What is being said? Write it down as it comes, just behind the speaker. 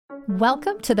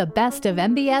Welcome to the Best of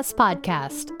MBS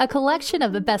podcast, a collection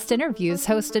of the best interviews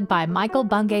hosted by Michael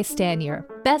Bungay Stanier,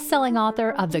 best-selling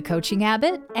author of The Coaching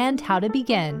Habit and How to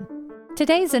Begin.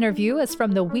 Today's interview is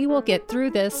from the We Will Get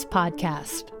Through This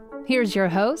podcast. Here's your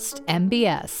host,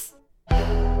 MBS.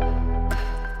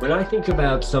 When I think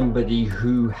about somebody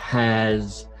who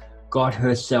has got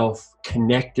herself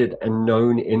connected and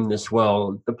known in this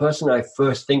world, the person I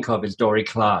first think of is Dorie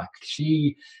Clark.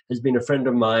 She has been a friend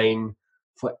of mine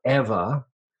forever.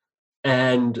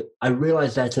 And I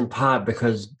realize that's in part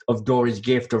because of Dorie's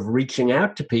gift of reaching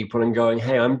out to people and going,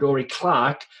 hey, I'm Dorie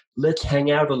Clark, let's hang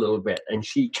out a little bit. And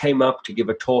she came up to give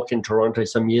a talk in Toronto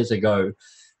some years ago.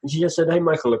 And she just said, hey,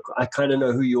 Michael, look, I kind of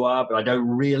know who you are, but I don't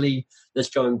really. Let's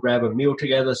go and grab a meal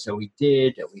together. So we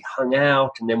did, and we hung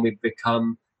out, and then we've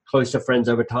become closer friends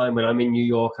over time. When I'm in New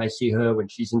York, I see her. When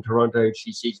she's in Toronto,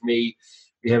 she sees me.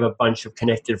 We have a bunch of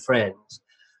connected friends.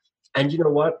 And you know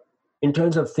what? In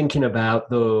terms of thinking about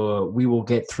we will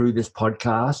get through this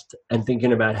podcast and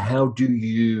thinking about how do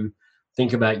you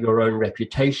think about your own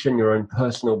reputation, your own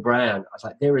personal brand, I was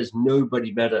like, there is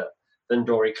nobody better than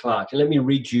Dorie Clark. And let me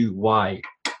read you why.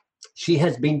 She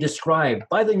has been described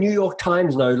by the New York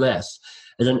Times, no less,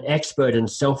 as an expert in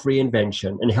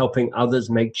self-reinvention and helping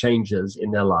others make changes in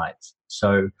their lives.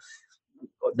 So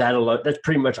that alone, that's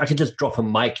pretty much, I could just drop a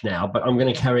mic now, but I'm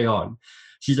going to carry on.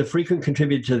 She's a frequent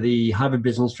contributor to the Harvard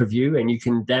Business Review, and you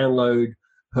can download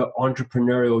her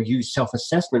Entrepreneurial You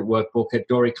self-assessment workbook at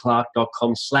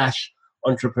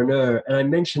dorieclark.com/entrepreneur. And I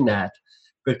mention that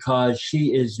because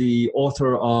she is the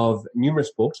author of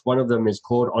numerous books. One of them is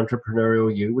called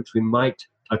Entrepreneurial You, which we might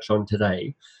touch on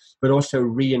today, but also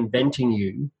Reinventing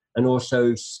You and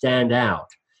also Stand Out.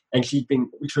 And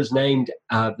which was named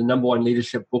the #1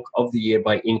 leadership book of the year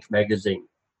by Inc. magazine.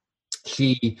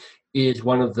 She is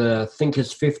one of the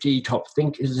Thinkers 50 top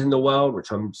thinkers in the world, which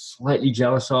I'm slightly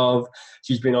jealous of.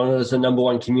 She's been honored as the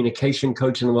 #1 communication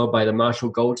coach in the world by the Marshall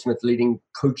Goldsmith Leading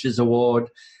Coaches Award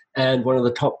and one of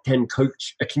the top 10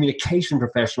 communication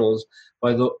professionals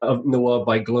in the world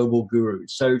by Global Guru.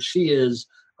 So she is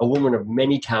a woman of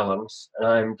many talents, and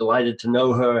I'm delighted to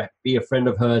know her, be a friend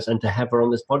of hers, and to have her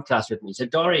on this podcast with me. So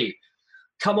Dorie,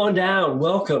 come on down.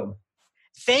 Welcome.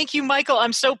 Thank you, Michael.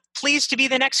 I'm so pleased to be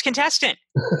the next contestant.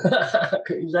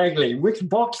 Exactly. Which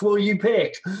box will you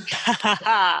pick?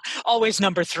 Always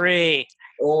number 3.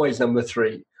 Always number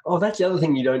 3. Oh, that's the other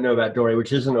thing you don't know about Dorie,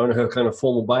 which isn't on her kind of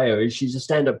formal bio, is she's a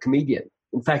stand-up comedian.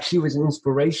 In fact, she was an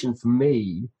inspiration for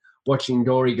me watching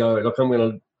Dorie go, look, I'm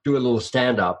going to do a little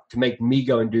stand-up, to make me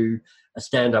go and do a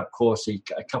stand-up course a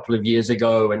couple of years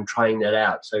ago and trying that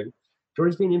out. So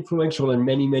Dorie's been influential in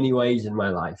many, many ways in my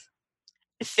life.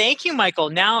 Thank you, Michael.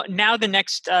 Now the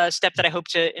next step that I hope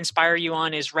to inspire you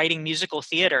on is writing musical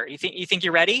theater. You think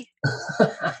you're ready?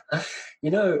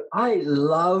 I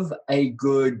love a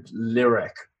good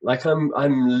lyric. Like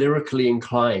I'm lyrically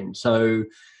inclined. So,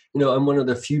 I'm one of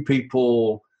the few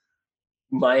people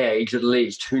my age, at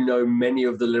least, who know many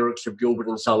of the lyrics of Gilbert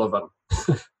and Sullivan.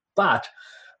 but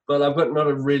I've got not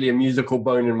really a musical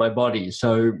bone in my body.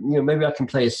 So, maybe I can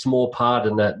play a small part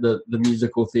in that the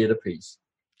musical theater piece.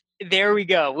 There we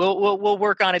go. We'll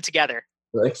work on it together.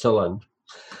 Excellent.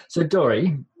 So,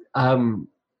 Dorie,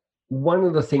 one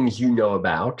of the things you know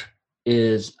about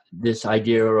is this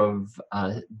idea of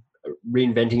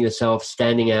reinventing yourself,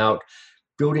 standing out,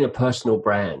 building a personal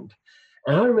brand.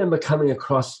 And I remember coming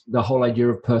across the whole idea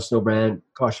of personal brand,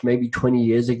 maybe 20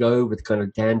 years ago with kind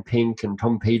of Dan Pink and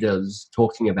Tom Peters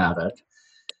talking about it.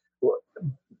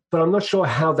 But I'm not sure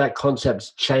how that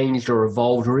concept's changed or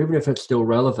evolved, or even if it's still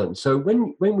relevant. So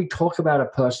when we talk about a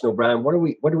personal brand, what do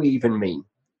we even mean?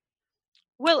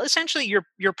 Well, essentially,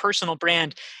 your personal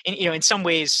brand, and in some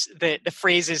ways, the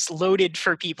phrase is loaded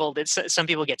for people. That some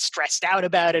people get stressed out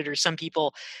about it, or some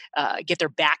people get their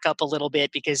back up a little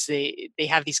bit because they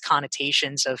have these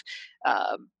connotations of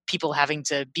people having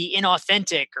to be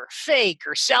inauthentic or fake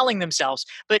or selling themselves.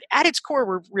 But at its core,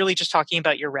 we're really just talking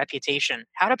about your reputation.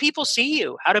 How do people see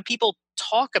you? How do people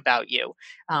talk about you?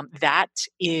 That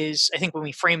is, I think, when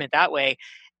we frame it that way,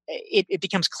 it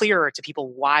becomes clearer to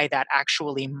people why that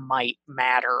actually might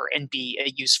matter and be a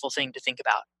useful thing to think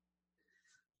about.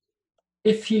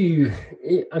 I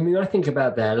think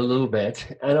about that a little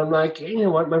bit, and I'm like, you know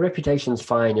what, my reputation's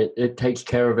fine. It takes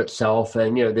care of itself,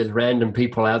 and there's random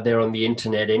people out there on the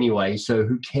internet anyway, so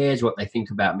who cares what they think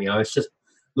about me? I was just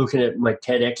looking at my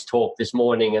TEDx talk this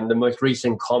morning, and the most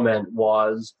recent comment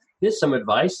was, here's some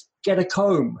advice, get a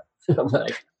comb. I'm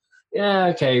like, yeah,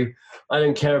 okay, I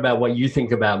don't care about what you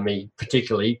think about me,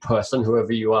 particularly person,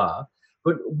 whoever you are.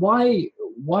 But why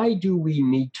do we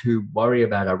need to worry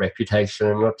about our reputation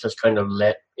and not just kind of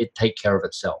let it take care of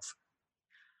itself?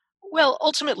 Well,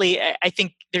 ultimately, I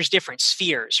think there's different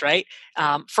spheres, right?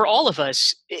 For all of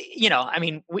us, I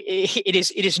mean,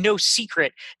 it is no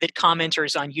secret that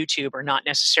commenters on YouTube are not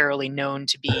necessarily known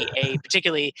to be a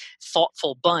particularly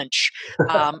thoughtful bunch.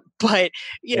 But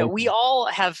Thank we you. all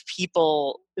have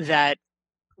people that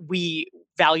we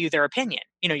value their opinion.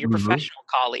 Your Hmm. professional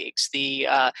colleagues, the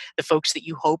folks that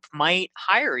you hope might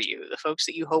hire you, the folks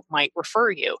that you hope might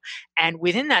refer you, and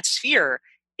within that sphere,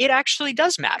 it actually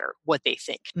does matter what they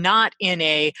think. Not in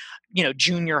a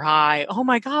junior high. Oh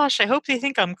my gosh, I hope they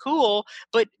think I'm cool.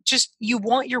 But just you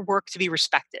want your work to be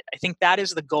respected. I think that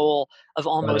is the goal of I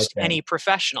like almost that. any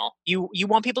professional. You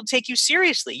want people to take you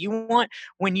seriously. You want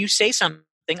when you say something,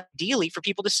 ideally for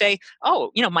people to say, oh,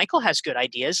 Michael has good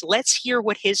ideas. Let's hear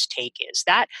what his take is.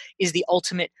 That is the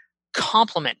ultimate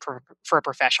compliment for a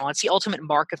professional. It's the ultimate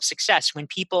mark of success when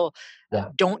people Yeah.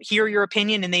 don't hear your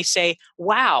opinion and they say,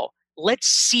 wow, let's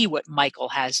see what Michael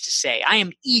has to say. I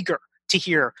am eager to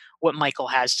hear what Michael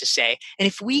has to say. And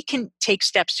if we can take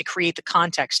steps to create the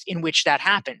context in which that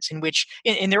happens, and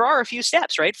there are a few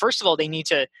steps, right? First of all, they need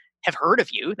to have heard of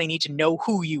you. They need to know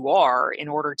who you are in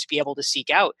order to be able to seek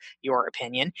out your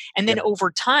opinion. And then Yeah. over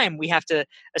time, we have to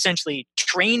essentially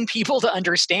train people to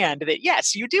understand that,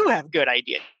 yes, you do have good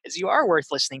ideas. You are worth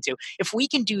listening to. If we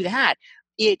can do that,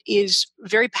 it is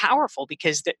very powerful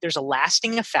because there's a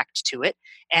lasting effect to it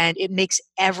and it makes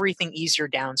everything easier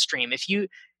downstream. If you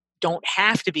don't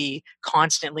have to be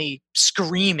constantly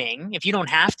screaming, if you don't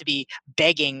have to be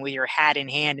begging with your hat in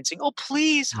hand and saying, oh,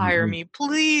 please hire Hmm. me,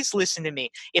 please listen to me.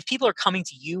 If people are coming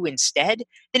to you instead,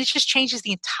 then it just changes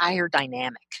the entire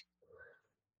dynamic.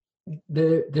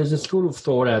 There's a school of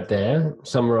thought out there,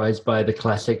 summarized by the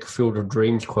classic Field of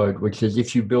Dreams quote, which is,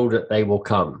 if you build it, they will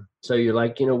come. So you're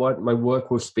like, you know what? My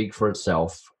work will speak for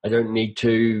itself. I don't need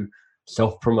to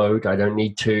self promote. I don't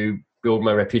need to build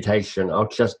my reputation. I'll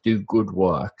just do good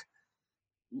work.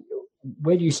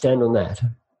 Where do you stand on that?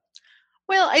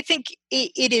 Well, I think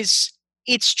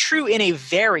it's true in a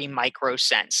very micro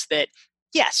sense that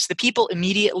yes, the people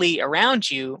immediately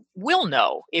around you will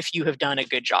know if you have done a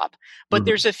good job. But Mhm.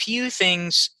 there's a few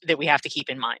things that we have to keep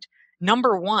in mind.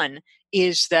 Number one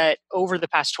is that over the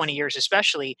past 20 years,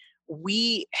 especially,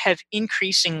 we have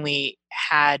increasingly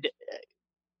had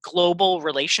global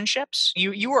relationships.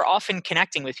 You are often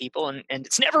connecting with people, and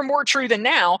it's never more true than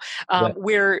now, Yeah,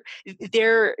 where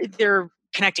they're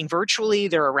connecting virtually,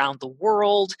 they're around the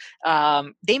world.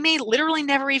 They may literally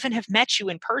never even have met you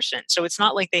in person, so it's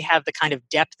not like they have the kind of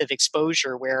depth of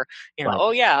exposure where right.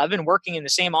 oh yeah, I've been working in the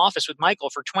same office with Michael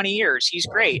for 20 years, he's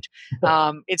great.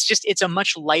 It's a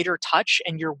much lighter touch,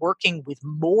 and you're working with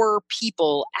more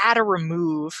people at a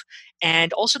remove,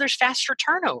 and also there's faster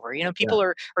turnover. Yeah, People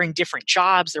are in different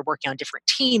jobs, they're working on different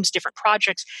teams, different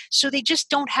projects, so they just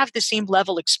don't have the same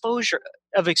level exposure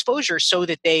so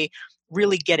that they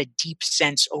really get a deep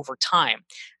sense over time.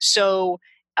 So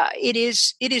it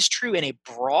is true in a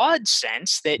broad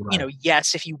sense that right.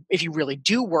 yes, if you really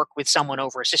do work with someone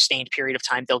over a sustained period of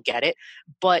time, they'll get it.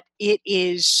 But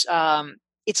it's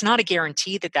not a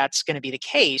guarantee that that's going to be the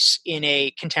case in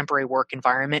a contemporary work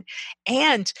environment.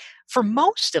 And for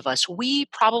most of us, we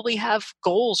probably have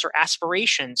goals or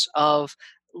aspirations of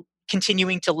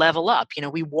continuing to level up.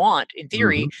 We want, in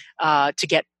theory, Hmm. to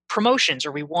get promotions,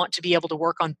 or we want to be able to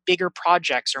work on bigger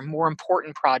projects or more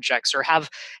important projects, or have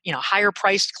higher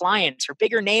priced clients or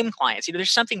bigger name clients.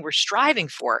 There's something we're striving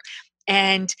for.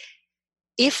 And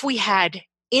if we had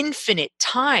infinite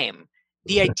time,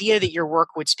 the idea that your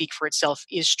work would speak for itself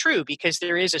is true, because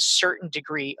there is a certain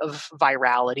degree of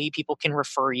virality. People can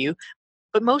refer you,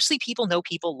 but mostly people know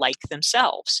people like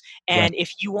themselves. Right. And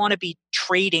if you want to be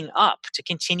trading up to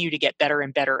continue to get better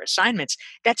and better assignments,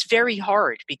 that's very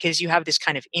hard, because you have this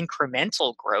kind of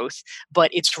incremental growth, but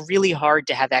it's really hard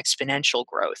to have exponential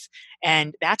growth.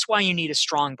 And that's why you need a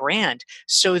strong brand,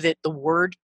 so that the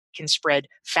word can spread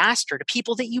faster to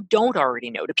people that you don't already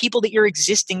know, to people that your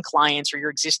existing clients or your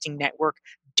existing network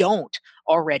don't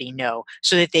already know,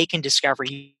 so that they can discover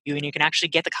you and you can actually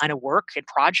get the kind of work and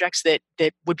projects that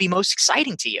would be most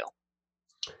exciting to you.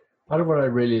 Part of what I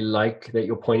really like that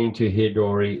you're pointing to here,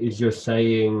 Dory, is you're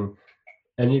saying,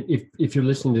 and if you're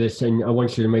listening to this, and I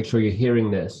want you to make sure you're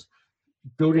hearing this,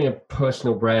 building a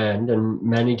personal brand and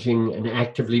managing and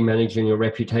actively managing your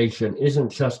reputation isn't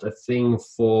just a thing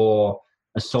for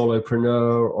a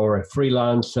solopreneur or a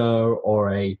freelancer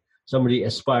or somebody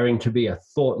aspiring to be a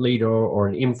thought leader or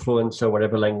an influencer,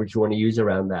 whatever language you want to use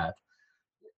around that.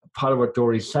 Part of what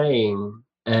Dory's saying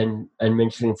and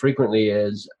mentioning frequently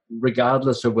is,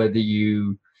 regardless of whether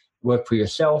you work for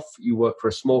yourself, you work for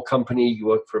a small company, you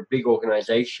work for a big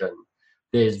organization,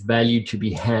 there's value to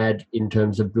be had in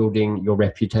terms of building your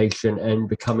reputation and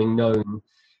becoming known,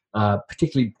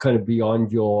 particularly kind of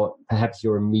beyond perhaps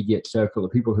your immediate circle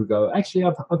of people who go, actually,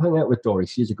 I've hung out with Dorie.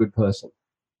 She's a good person.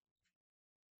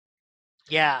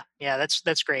 Yeah,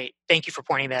 that's great. Thank you for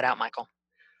pointing that out, Michael.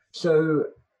 So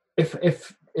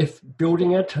if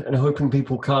building it and hoping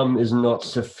people come is not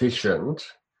sufficient,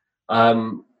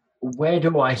 where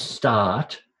do I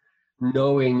start,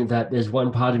 knowing that there's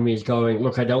one part of me is going,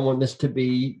 look, I don't want this to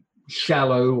be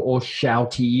shallow or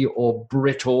shouty or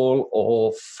brittle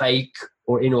or fake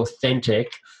or inauthentic.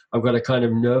 I've got a kind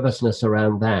of nervousness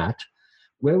around that.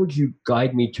 Where would you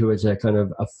guide me to as a kind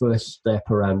of a first step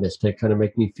around this to kind of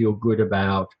make me feel good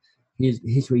about,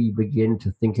 here's where you begin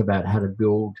to think about how to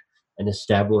build and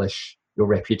establish your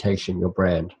reputation, your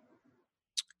brand?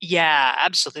 Yeah,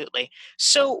 absolutely.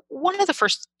 So one of the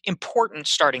first important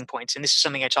starting points, and this is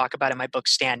something I talk about in my book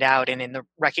Stand Out and in the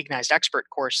Recognized Expert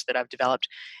course that I've developed,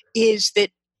 is that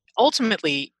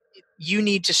ultimately you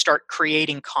need to start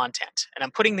creating content. And I'm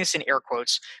putting this in air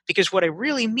quotes because what I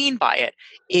really mean by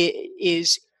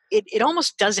is it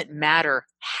almost doesn't matter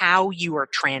how you are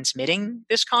transmitting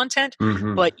this content,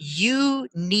 but you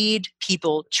need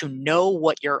people to know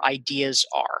what your ideas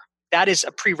are. That is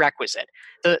a prerequisite.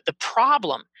 The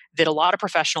problem that a lot of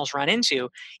professionals run into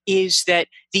is that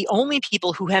the only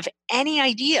people who have any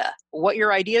idea what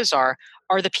your ideas are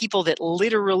the people that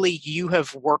literally you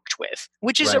have worked with,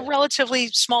 which is a relatively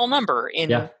small number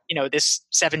in this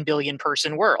 7 billion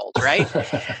person world, right?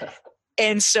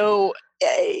 And so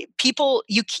people,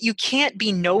 you can't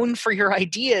be known for your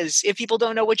ideas if people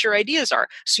don't know what your ideas are.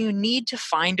 So you need to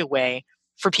find a way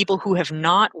for people who have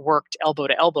not worked elbow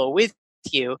to elbow with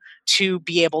you to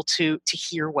be able to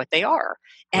hear what they are.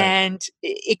 And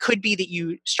it could be that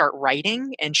you start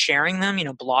writing and sharing them,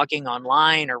 blogging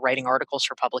online or writing articles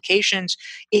for publications.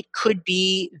 It could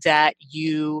be that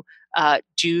you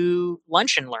do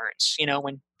lunch and learns,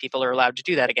 when people are allowed to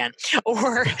do that again,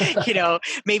 or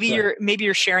maybe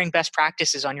you're sharing best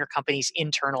practices on your company's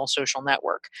internal social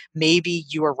network. Maybe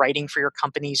you are writing for your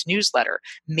company's newsletter.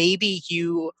 Maybe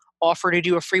you offer to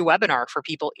do a free webinar for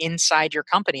people inside your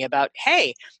company about,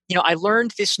 hey, I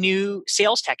learned this new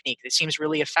sales technique that seems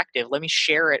really effective. Let me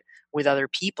share it with other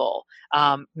people.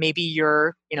 Maybe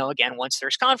you're, again, once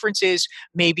there's conferences,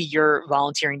 maybe you're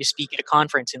volunteering to speak at a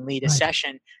conference and lead a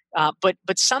session.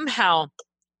 But somehow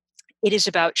it is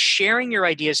about sharing your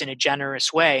ideas in a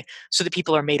generous way so that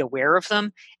people are made aware of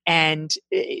them and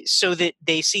so that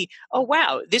they see, oh,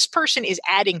 wow, this person is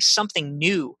adding something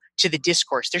new to the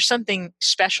discourse. There's something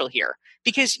special here.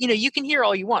 Because, you can hear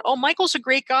all you want. Oh, Michael's a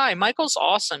great guy. Michael's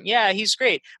awesome. Yeah, he's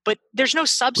great. But there's no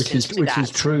substance to that. Which is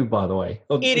true, by the way.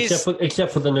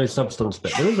 Except for the no substance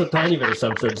bit. There is a tiny bit of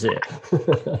substance here.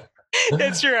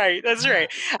 That's right.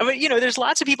 I mean, there's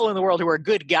lots of people in the world who are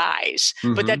good guys,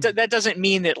 but that doesn't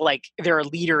mean that they're a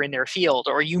leader in their field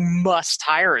or you must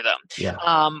hire them. Yeah.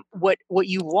 What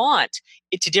you want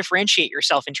to differentiate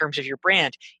yourself in terms of your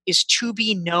brand is to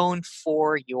be known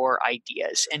for your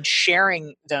ideas, and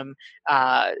sharing them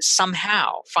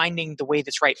somehow, finding the way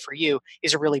that's right for you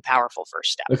is a really powerful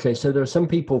first step. Okay, so there are some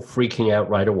people freaking out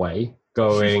right away,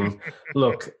 going,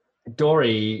 look,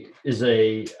 Dorie is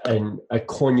a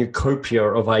cornucopia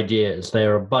of ideas.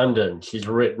 They're abundant. She's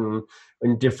written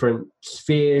in different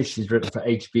spheres. She's written for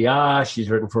HBR. She's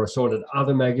written for assorted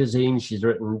other magazines. She's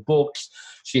written books.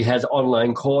 She has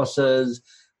online courses.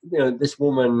 This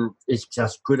woman is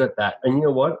just good at that. And you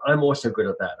know what? I'm also good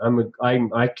at that.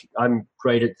 I'm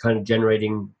great at kind of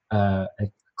generating a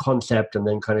concept and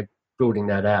then kind of building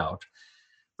that out.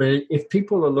 But if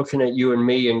people are looking at you and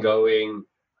me and going,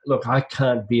 look, I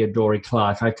can't be a Dorie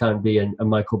Clark. I can't be a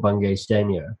Michael Bungay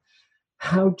Stanier.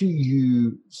 How do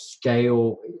you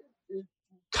scale?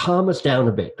 Calm us down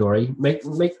a bit, Dorie. Make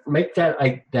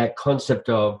that concept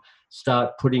of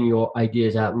start putting your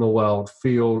ideas out in the world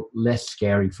feel less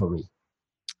scary for me.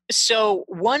 So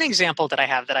one example that I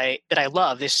have that I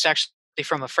love, this is actually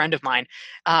from a friend of mine.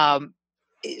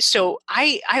 So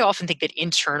I often think that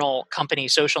internal company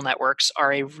social networks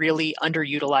are a really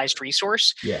underutilized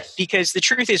resource. Yes. Because the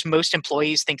truth is most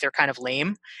employees think they're kind of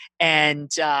lame,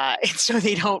 and so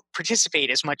they don't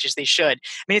participate as much as they should.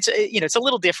 I mean, it's a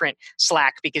little different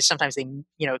Slack, because sometimes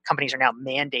companies are now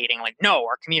mandating no,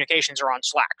 our communications are on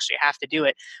Slack, so you have to do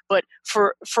it. But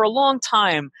for a long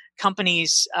time,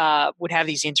 companies would have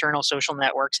these internal social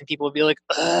networks, and people would be like,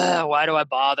 why do I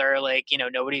bother?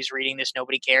 Nobody's reading this,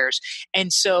 nobody cares.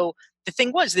 And so the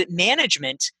thing was that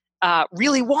management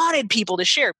really wanted people to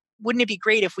share. Wouldn't it be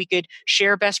great if we could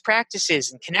share best practices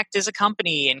and connect as a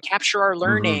company and capture our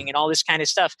learning and all this kind of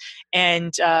stuff?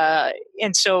 And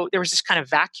so there was this kind of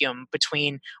vacuum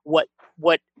between what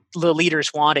what the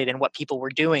leaders wanted and what people were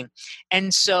doing.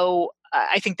 And so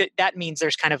I think that means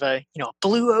there's kind of a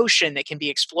blue ocean that can be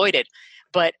exploited.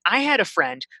 But I had a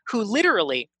friend who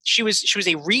literally she was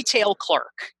a retail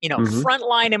clerk,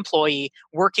 frontline employee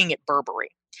working at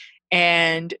Burberry.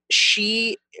 And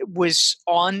she was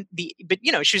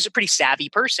she was a pretty savvy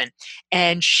person,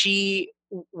 and she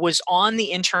was on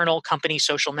the internal company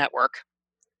social network,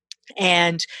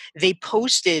 and they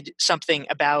posted something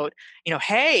about,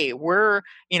 hey,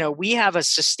 we have a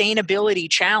sustainability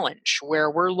challenge where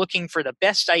we're looking for the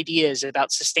best ideas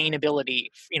about sustainability,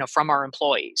 from our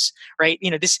employees, right?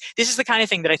 This is the kind of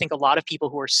thing that I think a lot of people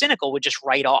who are cynical would just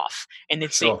write off, and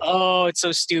they'd say, oh, it's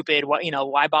so stupid.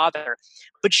 Why bother?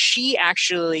 But she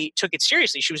actually took it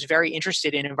seriously. She was very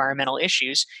interested in environmental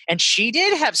issues, and she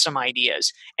did have some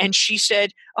ideas. And she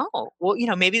said, oh, well,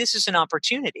 maybe this is an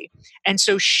opportunity. And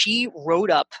so she wrote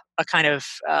up a kind of,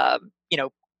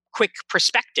 quick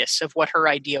prospectus of what her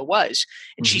idea was.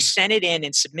 And she sent it in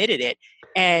and submitted it.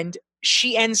 And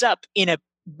she ends up in a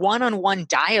one-on-one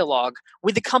dialogue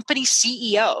with the company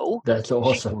CEO. That's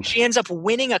awesome. She ends up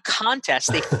winning a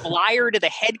contest. They fly her to the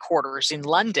headquarters in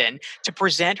London to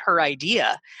present her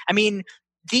idea. I mean,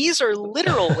 these are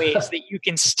literal ways that you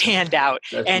can stand out.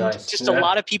 That's and nice. Just a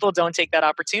lot of people don't take that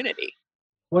opportunity.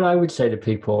 What I would say to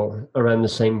people around the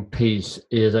same piece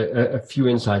is a few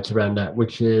insights around that,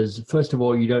 which is, first of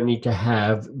all, you don't need to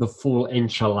have the full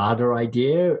enchilada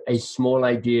idea. A small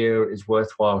idea is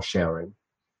worthwhile sharing.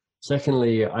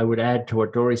 Secondly, I would add to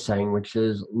what Dorie's saying, which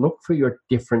is look for your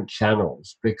different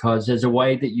channels, because there's a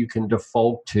way that you can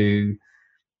default to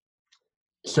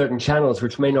certain channels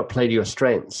which may not play to your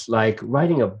strengths. Like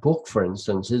writing a book, for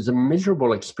instance, is a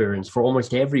miserable experience for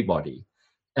almost everybody.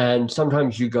 And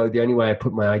sometimes you go, the only way I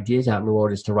put my ideas out in the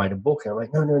world is to write a book. And I'm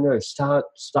like, no, start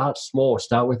small.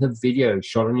 Start with a video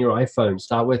shot on your iPhone.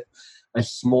 Start with a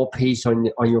small piece on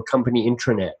your company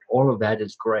intranet. All of that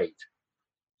is great.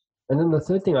 And then the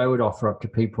third thing I would offer up to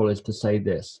people is to say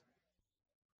this.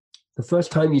 The first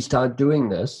time you start doing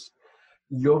this,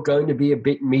 you're going to be a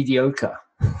bit mediocre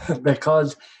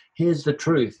because here's the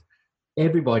truth.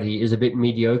 Everybody is a bit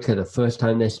mediocre the first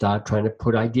time they start trying to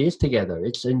put ideas together.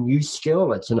 It's a new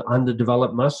skill. It's an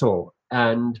underdeveloped muscle.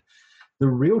 And the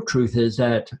real truth is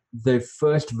that the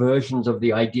first versions of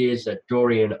the ideas that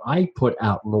Dorie and I put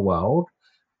out in the world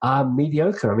are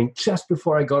mediocre. I mean, just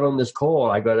before I got on this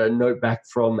call, I got a note back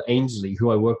from Ainsley,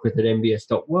 who I work with at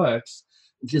mbs.works,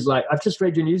 which is like, I've just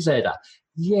read your newsletter.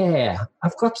 Yeah,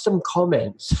 I've got some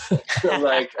comments. I'm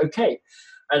like, okay,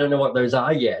 I don't know what those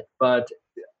are yet, but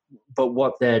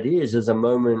what that is a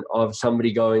moment of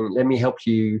somebody going, let me help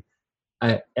you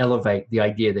elevate the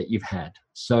idea that you've had.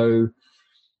 So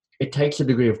it takes a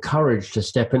degree of courage to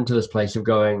step into this place of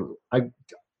going,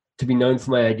 to be known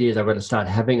for my ideas, I've got to start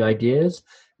having ideas.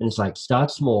 And it's like,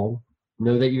 start small,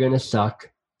 know that you're going to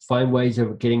suck, find ways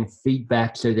of getting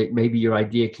feedback so that maybe your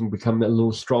idea can become a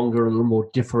little stronger, a little more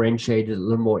differentiated, a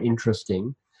little more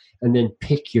interesting. And then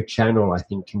pick your channel, I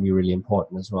think, can be really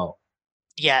important as well.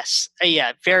 Yes.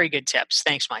 Yeah. Very good tips.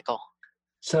 Thanks, Michael.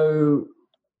 So,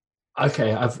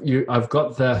 okay, I've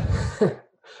got the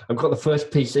I've got the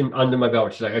first piece under my belt,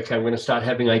 which is like, okay, I'm going to start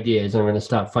having ideas. I'm going to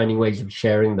start finding ways of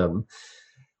sharing them.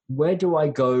 Where do I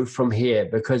go from here?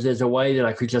 Because there's a way that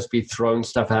I could just be throwing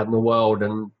stuff out in the world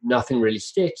and nothing really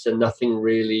sticks and nothing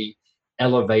really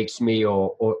elevates me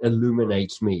or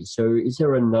illuminates me. So is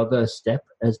there another step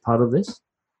as part of this?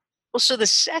 Well, so the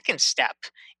second step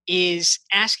is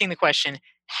asking the question,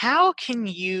 how can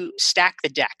you stack the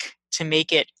deck to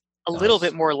make it a little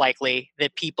bit more likely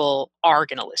that people are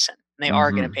going to listen? They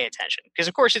are going to pay attention, because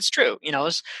of course it's true.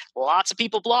 There's lots of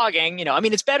people blogging. I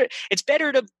mean, it's better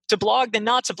to blog than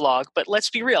not to blog, but let's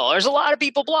be real. There's a lot of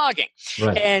people blogging.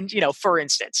 Right. And, for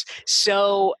instance,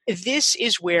 so this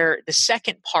is where the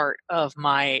second part of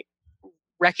my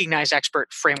recognized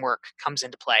expert framework comes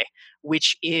into play,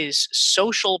 which is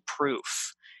social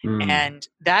proof. And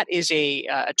that is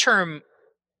a term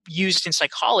used in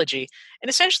psychology. And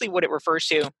essentially what it refers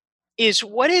to is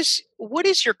what is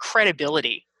your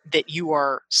credibility that you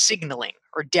are signaling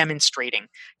or demonstrating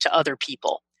to other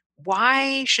people?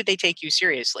 Why should they take you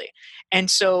seriously?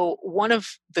 And so one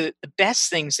of the best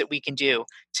things that we can do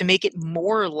to make it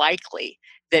more likely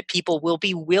that people will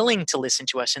be willing to listen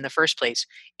to us in the first place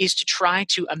is to try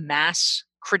to amass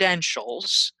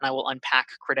credentials, and I will unpack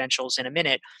credentials in a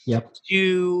minute,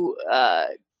 to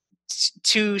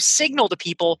signal to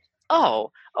people,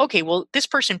 oh, okay, well, this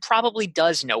person probably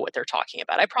does know what they're talking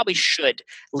about. I probably should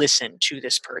listen to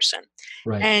this person.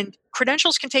 Right. And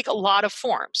credentials can take a lot of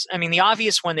forms. I mean, the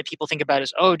obvious one that people think about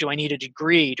is, oh, do I need a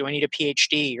degree? Do I need a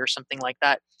PhD or something like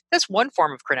that? That's one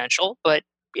form of credential, but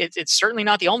it's certainly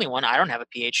not the only one. I don't have a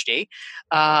PhD.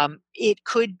 It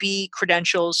could be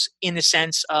credentials in the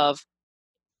sense of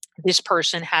this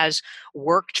person has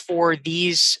worked for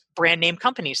these brand name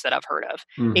companies that I've heard of.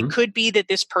 It Hmm. could be that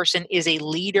this person is a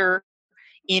leader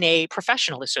in a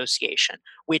professional association,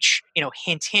 which,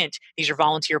 hint, hint, these are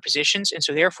volunteer positions. And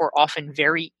so therefore often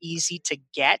very easy to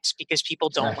get because people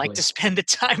don't like to Exactly. spend the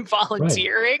time Right.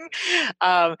 volunteering.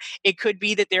 It could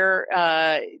be that they're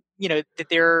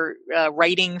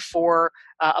writing for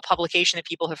a publication that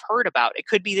people have heard about. It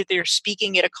could be that they're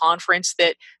speaking at a conference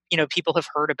that, people have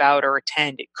heard about or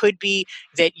attend. It could be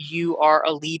that you are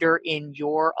a leader in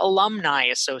your alumni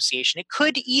association. It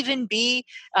could even be,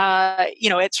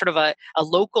 at sort of a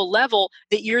local level,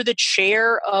 that you're the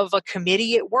chair of a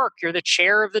committee at work, you're the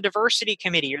chair of the diversity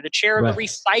committee, you're the chair of the Right.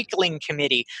 recycling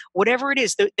committee. Whatever it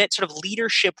is, that sort of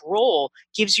leadership role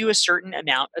gives you a certain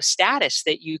amount of status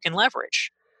that you can leverage.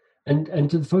 And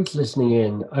to the folks listening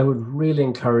in, I would really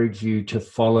encourage you to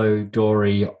follow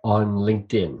Dorie on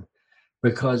LinkedIn,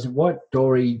 because what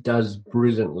Dorie does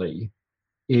brilliantly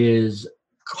is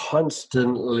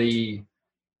constantly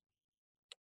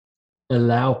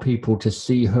allow people to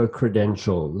see her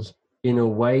credentials in a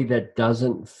way that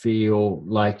doesn't feel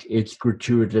like it's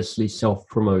gratuitously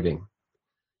self-promoting.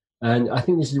 And I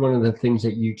think this is one of the things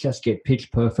that you just get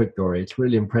pitch perfect, Dorie. It's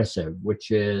really impressive,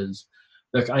 which is,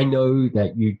 look, I know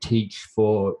that you teach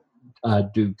for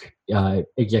Duke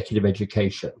executive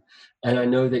education, and I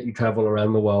know that you travel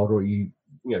around the world, or you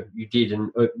did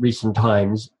in recent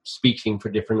times, speaking for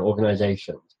different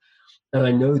organizations. And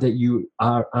I know that you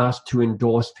are asked to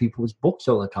endorse people's books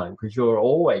all the time, because you're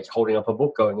always holding up a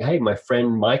book going, hey, my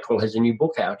friend Michael has a new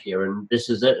book out here and this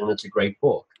is it, and it's a great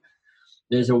book.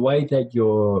 There's a way that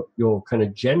you're kind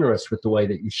of generous with the way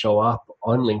that you show up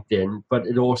on LinkedIn, but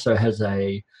it also has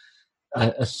a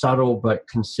subtle but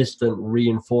consistent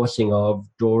reinforcing of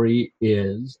Dorie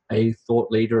is a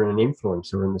thought leader and an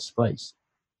influencer in the space.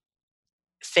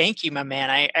 Thank you, my man.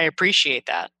 I appreciate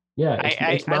that. Yeah,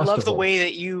 I, it's I love the masterful. way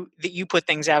that you put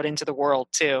things out into the world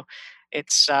too.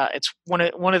 It's one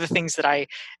of the things that I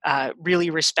really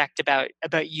respect about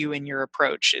you and your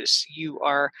approach is you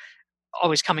are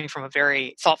always coming from a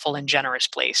very thoughtful and generous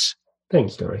place.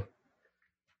 Thanks, Dorie.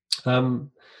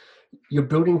 Um, you're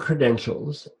building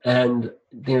credentials, and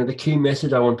the key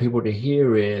message I want people to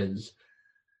hear is,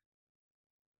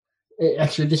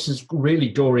 actually, this is really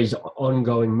Dorie's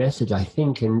ongoing message, I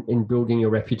think, in building your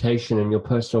reputation and your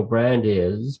personal brand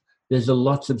is there's a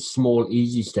lots of small,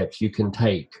 easy steps you can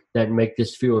take that make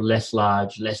this feel less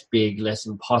large, less big, less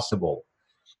impossible.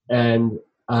 And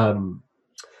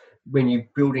when you're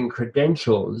building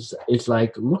credentials, it's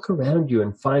like, look around you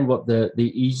and find what the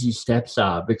easy steps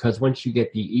are, because once you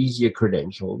get the easier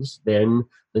credentials, then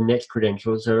the next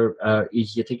credentials are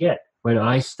easier to get. When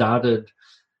I started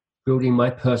building my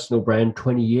personal brand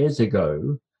 20 years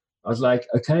ago, I was like,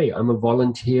 okay, I'm a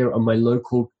volunteer on my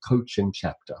local coaching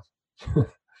chapter. Okay,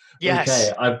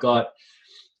 Yes. I've got,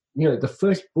 the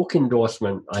first book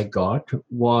endorsement I got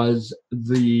was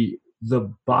the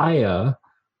buyer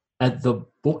at the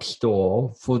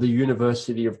bookstore for the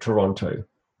University of Toronto.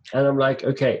 And I'm like,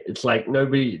 okay, it's like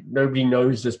nobody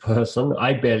knows this person.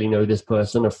 I barely know this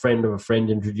person. A friend of a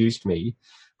friend introduced me.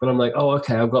 But I'm like, oh,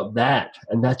 okay, I've got that.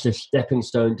 And that's a stepping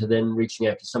stone to then reaching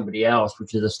out to somebody else,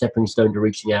 which is a stepping stone to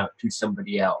reaching out to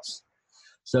somebody else.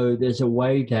 So there's a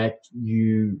way that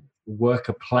you work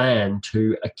a plan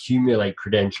to accumulate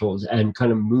credentials and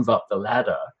kind of move up the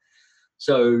ladder.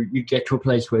 So you get to a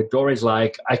place where Dorie's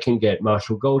like, I can get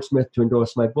Marshall Goldsmith to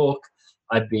endorse my book.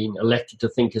 I've been elected to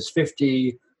Thinkers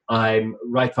 50. I'm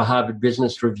right for Harvard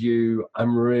Business Review.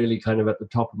 I'm really kind of at the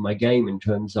top of my game in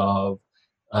terms of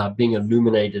being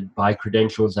illuminated by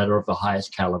credentials that are of the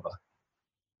highest caliber.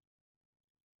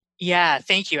 Yeah,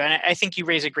 thank you. And I think you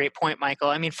raise a great point, Michael.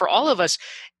 I mean, for all of us,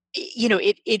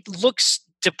 it looks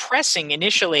depressing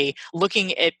initially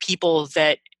looking at people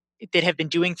that have been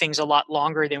doing things a lot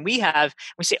longer than we have.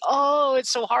 We say, "Oh, it's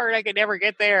so hard. I could never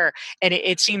get there," and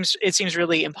it seems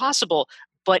really impossible.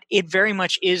 But it very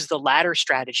much is the latter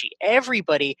strategy.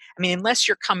 Everybody, I mean, unless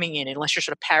you're coming in, unless you're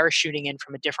sort of parachuting in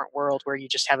from a different world where you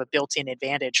just have a built-in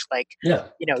advantage, like Yeah,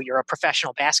 you're a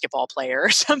professional basketball player or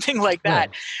something like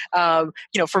that.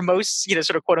 right. For most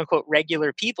sort of quote unquote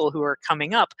regular people who are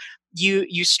coming up,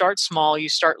 you start small, you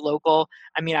start local.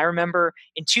 I mean, I remember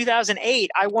in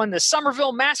 2008, I won the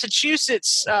Somerville,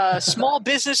 Massachusetts Small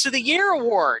Business of the Year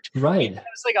award. I mean, Right. that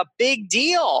was like a big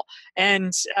deal,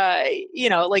 and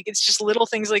like it's just little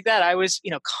things like that. I was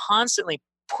constantly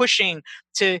pushing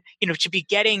to be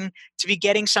getting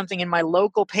something in my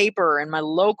local paper and my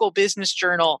local business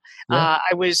journal. Yeah.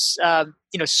 I was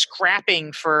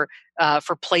scrapping for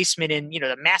placement in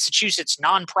the Massachusetts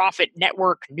nonprofit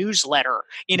network newsletter.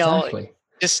 Exactly.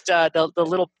 Just the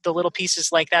little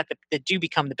pieces like that do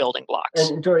become the building blocks.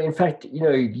 And Dorie, in fact,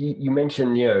 you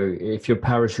mentioned, if you're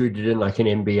parachuted in like an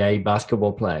NBA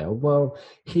basketball player, well,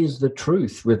 here's the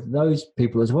truth with those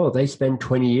people as well. They spend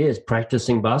 20 years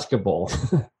practicing basketball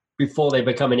before they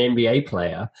become an NBA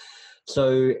player.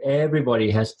 So everybody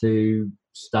has to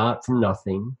start from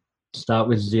nothing, start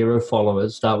with 0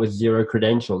 followers, start with 0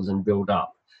 credentials and build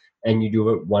up. And you do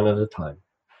it one at a time.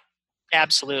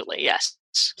 Absolutely, yes.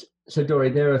 So, Dorie,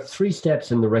 there are 3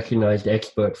 steps in the recognized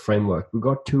expert framework. We've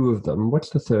got 2 of them. What's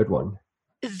the third one?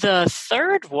 The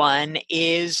third one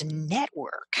is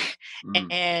network.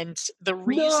 And the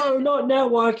reason... No, not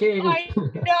networking. I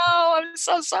know, I'm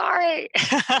so sorry.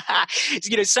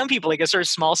 Some people, like a sort of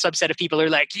small subset of people are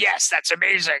like, yes, that's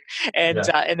amazing. And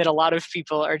then a lot of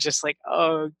people are just like,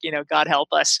 oh, God help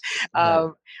us.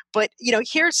 Right. But,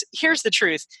 here's the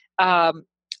truth.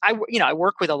 I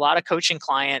work with a lot of coaching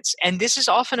clients, and this is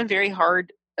often a very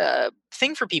hard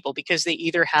thing for people because they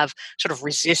either have sort of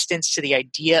resistance to the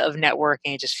idea of networking.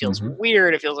 It just feels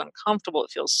weird. It feels uncomfortable.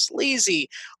 It feels sleazy,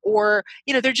 or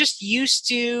they're just used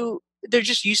to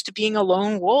being a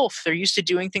lone wolf. They're used to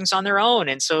doing things on their own,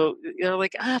 and so they're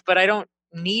like, but I don't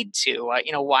need to.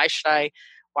 Why should I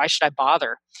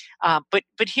bother? But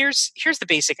here's the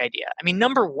basic idea. I mean,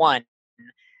 number one,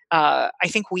 I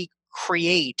think we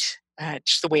create.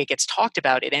 Just the way it gets talked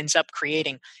about, it ends up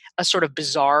creating a sort of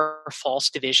bizarre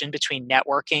false division between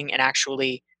networking and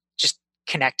actually just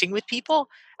connecting with people.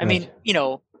 I mean,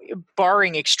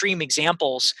 barring extreme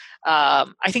examples, I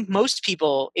think most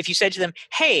people, if you said to them,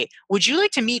 hey, would you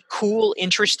like to meet cool,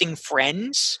 interesting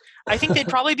friends? I think they'd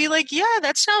probably be like, yeah,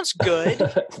 that sounds good.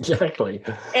 Exactly.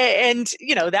 And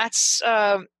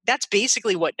that's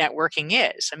basically what networking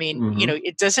is. I mean,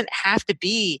 it doesn't have to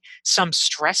be some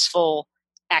stressful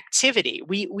activity.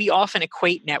 We often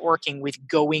equate networking with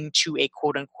going to a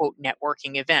quote unquote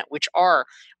networking event, which are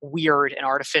weird and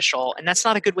artificial. And that's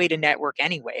not a good way to network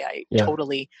anyway. I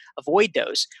totally avoid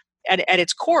those. At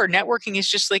its core, networking is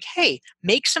just like, hey,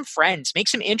 make some friends, make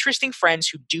some interesting friends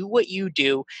who do what you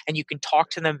do, and you can talk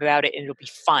to them about it and it'll be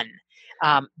fun.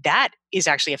 That is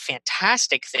actually a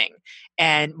fantastic thing.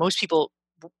 And most people,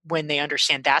 when they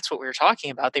understand that's what we were talking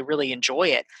about, they really enjoy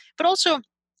it. But also,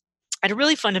 at a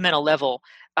really fundamental level,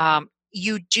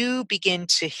 you do begin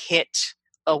to hit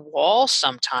a wall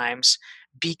sometimes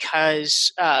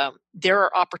because there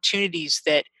are opportunities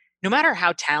that, no matter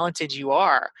how talented you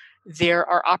are, there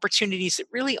are opportunities that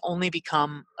really only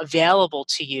become available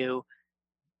to you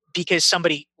because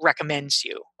somebody recommends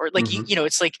you, or like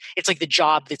it's like the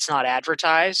job that's not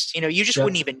advertised. You just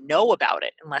wouldn't even know about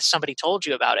it unless somebody told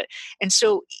you about it. And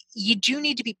so you do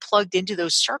need to be plugged into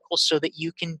those circles so that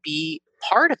you can be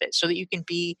part of it, so that you can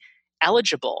be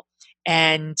eligible.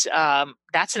 And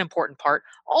that's an important part.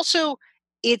 Also,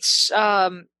 it's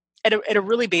at a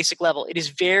really basic level, it is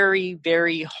very,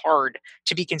 very hard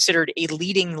to be considered a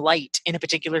leading light in a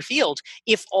particular field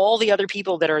if all the other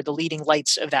people that are the leading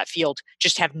lights of that field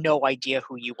just have no idea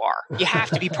who you are. You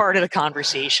have to be part of the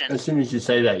conversation. As soon as you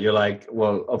say that, you're like,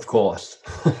 well, of course.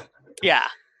 Yeah.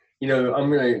 I'm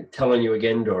going to tell on you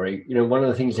again, Dorie. One of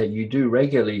the things that you do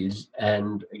regularly is,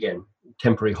 and again,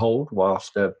 temporary hold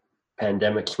whilst the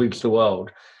pandemic sweeps the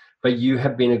world, but you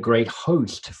have been a great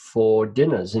host for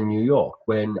dinners in New York.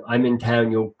 When I'm in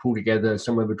town, you'll pull together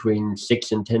somewhere between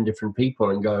 6 and 10 different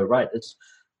people and go, right, let's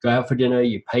go out for dinner.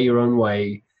 You pay your own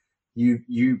way.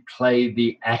 You play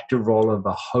the active role of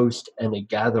a host and a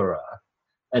gatherer.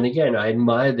 And again, I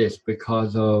admire this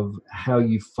because of how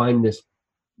you find this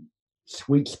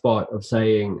sweet spot of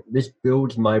saying, this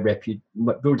builds my reputation.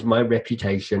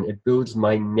 It builds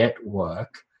my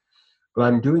network. But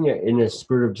I'm doing it in a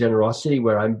spirit of generosity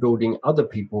where I'm building other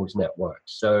people's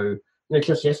networks. So,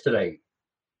 just yesterday,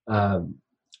 there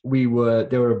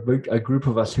were a group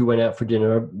of us who went out for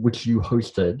dinner, which you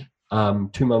hosted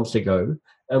 2 months ago.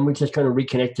 And we just kind of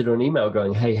reconnected on email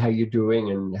going, hey, how you doing?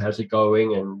 And how's it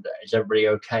going? And is everybody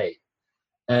okay?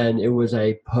 And it was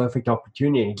a perfect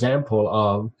opportunity, an example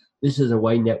of this is a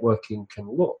way networking can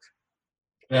look.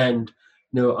 And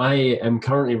I am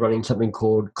currently running something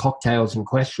called Cocktails and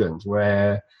Questions,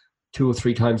 where 2 or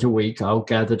 3 times a week, I'll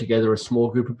gather together a small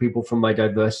group of people from my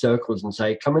diverse circles and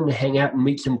say, come and hang out and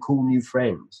meet some cool new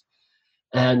friends.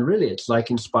 And really, it's like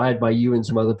inspired by you and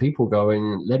some other people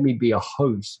going, let me be a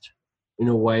host in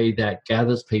a way that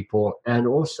gathers people. And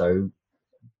also,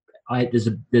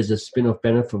 there's a spin-off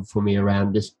benefit for me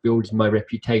around this. Builds my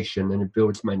reputation and it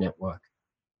builds my network.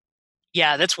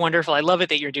 Yeah, that's wonderful. I love it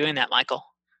that you're doing that, Michael.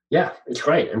 Yeah, it's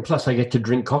great. And plus I get to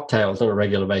drink cocktails on a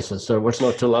regular basis. So what's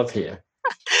not to love here?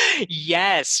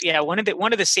 Yes. Yeah. One of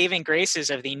the saving graces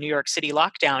of the New York City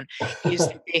lockdown is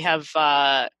that they have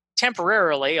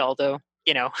temporarily, although,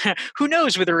 who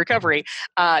knows with the recovery,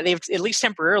 they've at least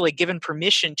temporarily given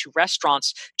permission to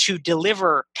restaurants to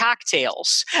deliver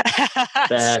cocktails.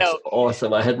 That's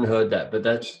awesome. I hadn't heard that, but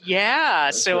that's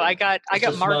so I got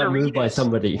a smart move by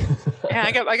somebody. Yeah,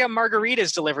 I got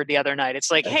margaritas delivered the other night.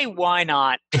 It's like, hey, why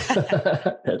not?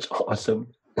 That's awesome.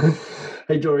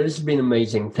 Hey, Dorie, this has been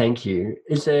amazing. Thank you.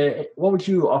 What would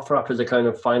you offer up as a kind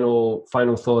of final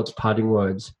thoughts, parting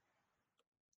words?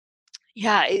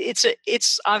 Yeah,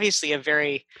 it's obviously a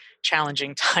very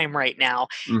challenging time right now,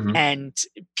 and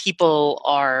people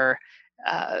are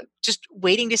just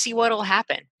waiting to see what will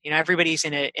happen. Everybody's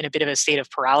in a bit of a state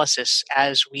of paralysis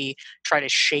as we try to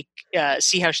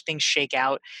see how things shake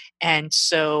out, and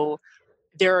so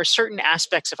there are certain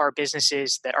aspects of our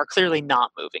businesses that are clearly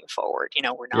not moving forward.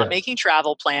 We're not making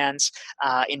travel plans.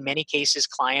 In many cases,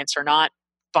 clients are not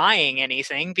buying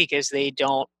anything because they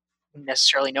don't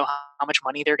necessarily know how much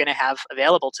money they're going to have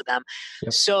available to them.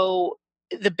 Yep. So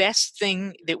the best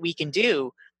thing that we can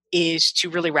do is to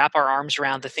really wrap our arms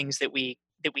around the things that we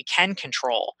can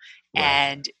control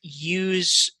and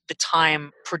use the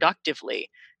time productively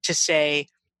to say,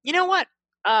 you know what,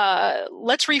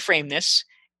 let's reframe this.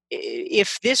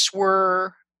 If this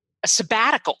were a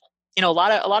sabbatical, a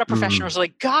lot of professionals are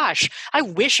like, gosh, I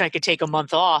wish I could take a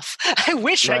month off. I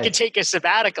wish I could take a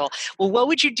sabbatical. Well, what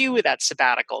would you do with that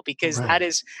sabbatical? Because that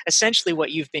is essentially what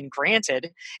you've been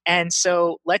granted. And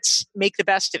so let's make the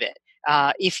best of it.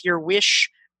 If your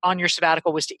wish on your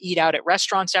sabbatical was to eat out at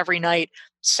restaurants every night,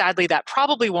 sadly, that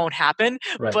probably won't happen.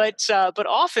 Right. But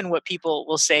often what people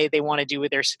will say they want to do with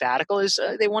their sabbatical is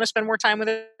they want to spend more time with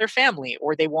their family,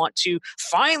 or they want to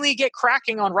finally get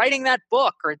cracking on writing that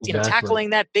book, or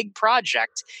tackling that big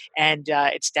project. And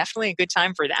it's definitely a good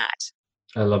time for that.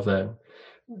 I love that.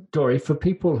 Dorie, for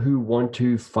people who want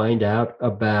to find out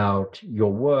about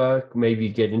your work, maybe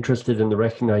get interested in the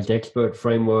Recognized Expert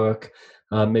framework,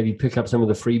 maybe pick up some of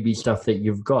the freebie stuff that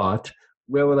you've got,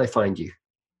 where will they find you?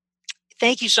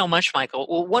 Thank you so much, Michael.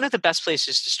 Well, one of the best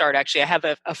places to start, actually, I have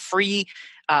a free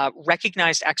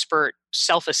Recognized Expert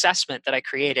self-assessment that I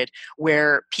created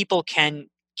where people can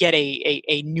get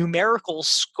a numerical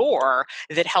score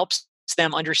that helps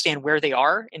them understand where they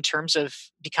are in terms of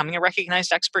becoming a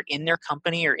recognized expert in their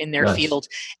company or in their field.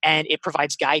 And it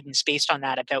provides guidance based on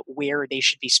that about where they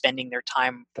should be spending their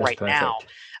time now.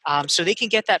 So they can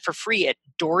get that for free at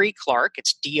Dorie Clark.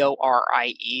 It's DorieClark.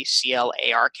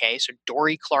 So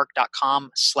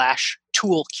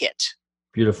DorieClark.com/toolkit.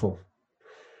 Beautiful.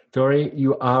 Dorie,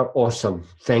 you are awesome.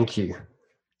 Thank you.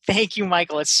 Thank you,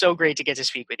 Michael. It's so great to get to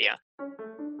speak with you.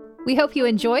 We hope you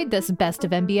enjoyed this Best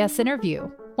of MBS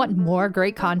interview. Want more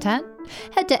great content?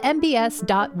 Head to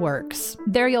mbs.works.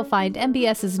 There you'll find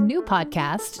MBS's new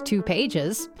podcast, 2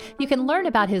 Pages. You can learn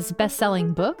about his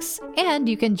best-selling books, and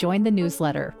you can join the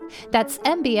newsletter. That's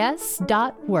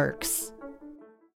mbs.works.